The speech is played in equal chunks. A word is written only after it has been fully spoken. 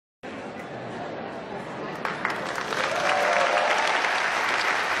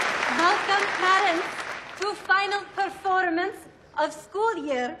new final performance of school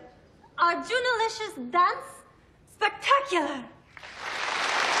year, our Junalicious Dance Spectacular.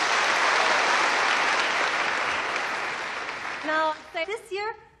 Now, this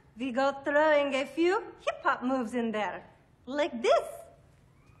year, we go throwing a few hip-hop moves in there, like this.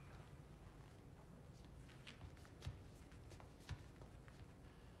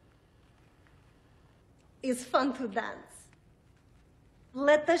 It's fun to dance.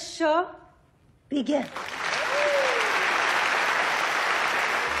 Let the show begin.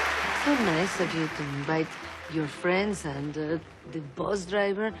 So nice of you to invite your friends and the bus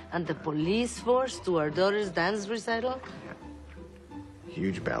driver and the police force to our daughter's dance recital. Yeah.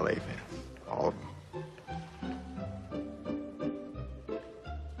 Huge ballet fans, all of them.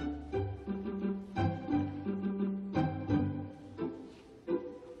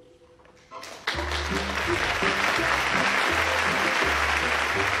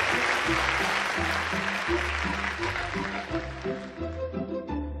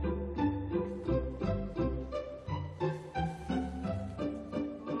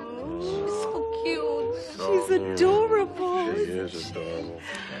 She's adorable. She is adorable.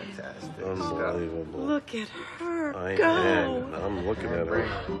 Fantastic. Unbelievable. Look at her I go. am. I'm looking at her.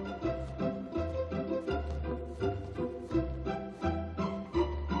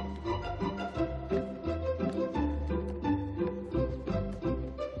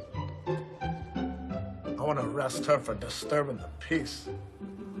 I want to arrest her for disturbing the peace.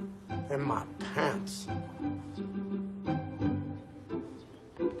 In my pants.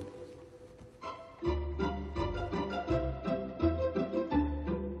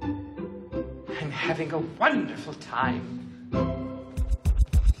 I'm having a wonderful time.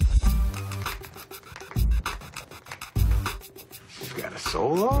 She's got a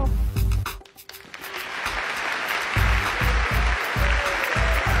solo?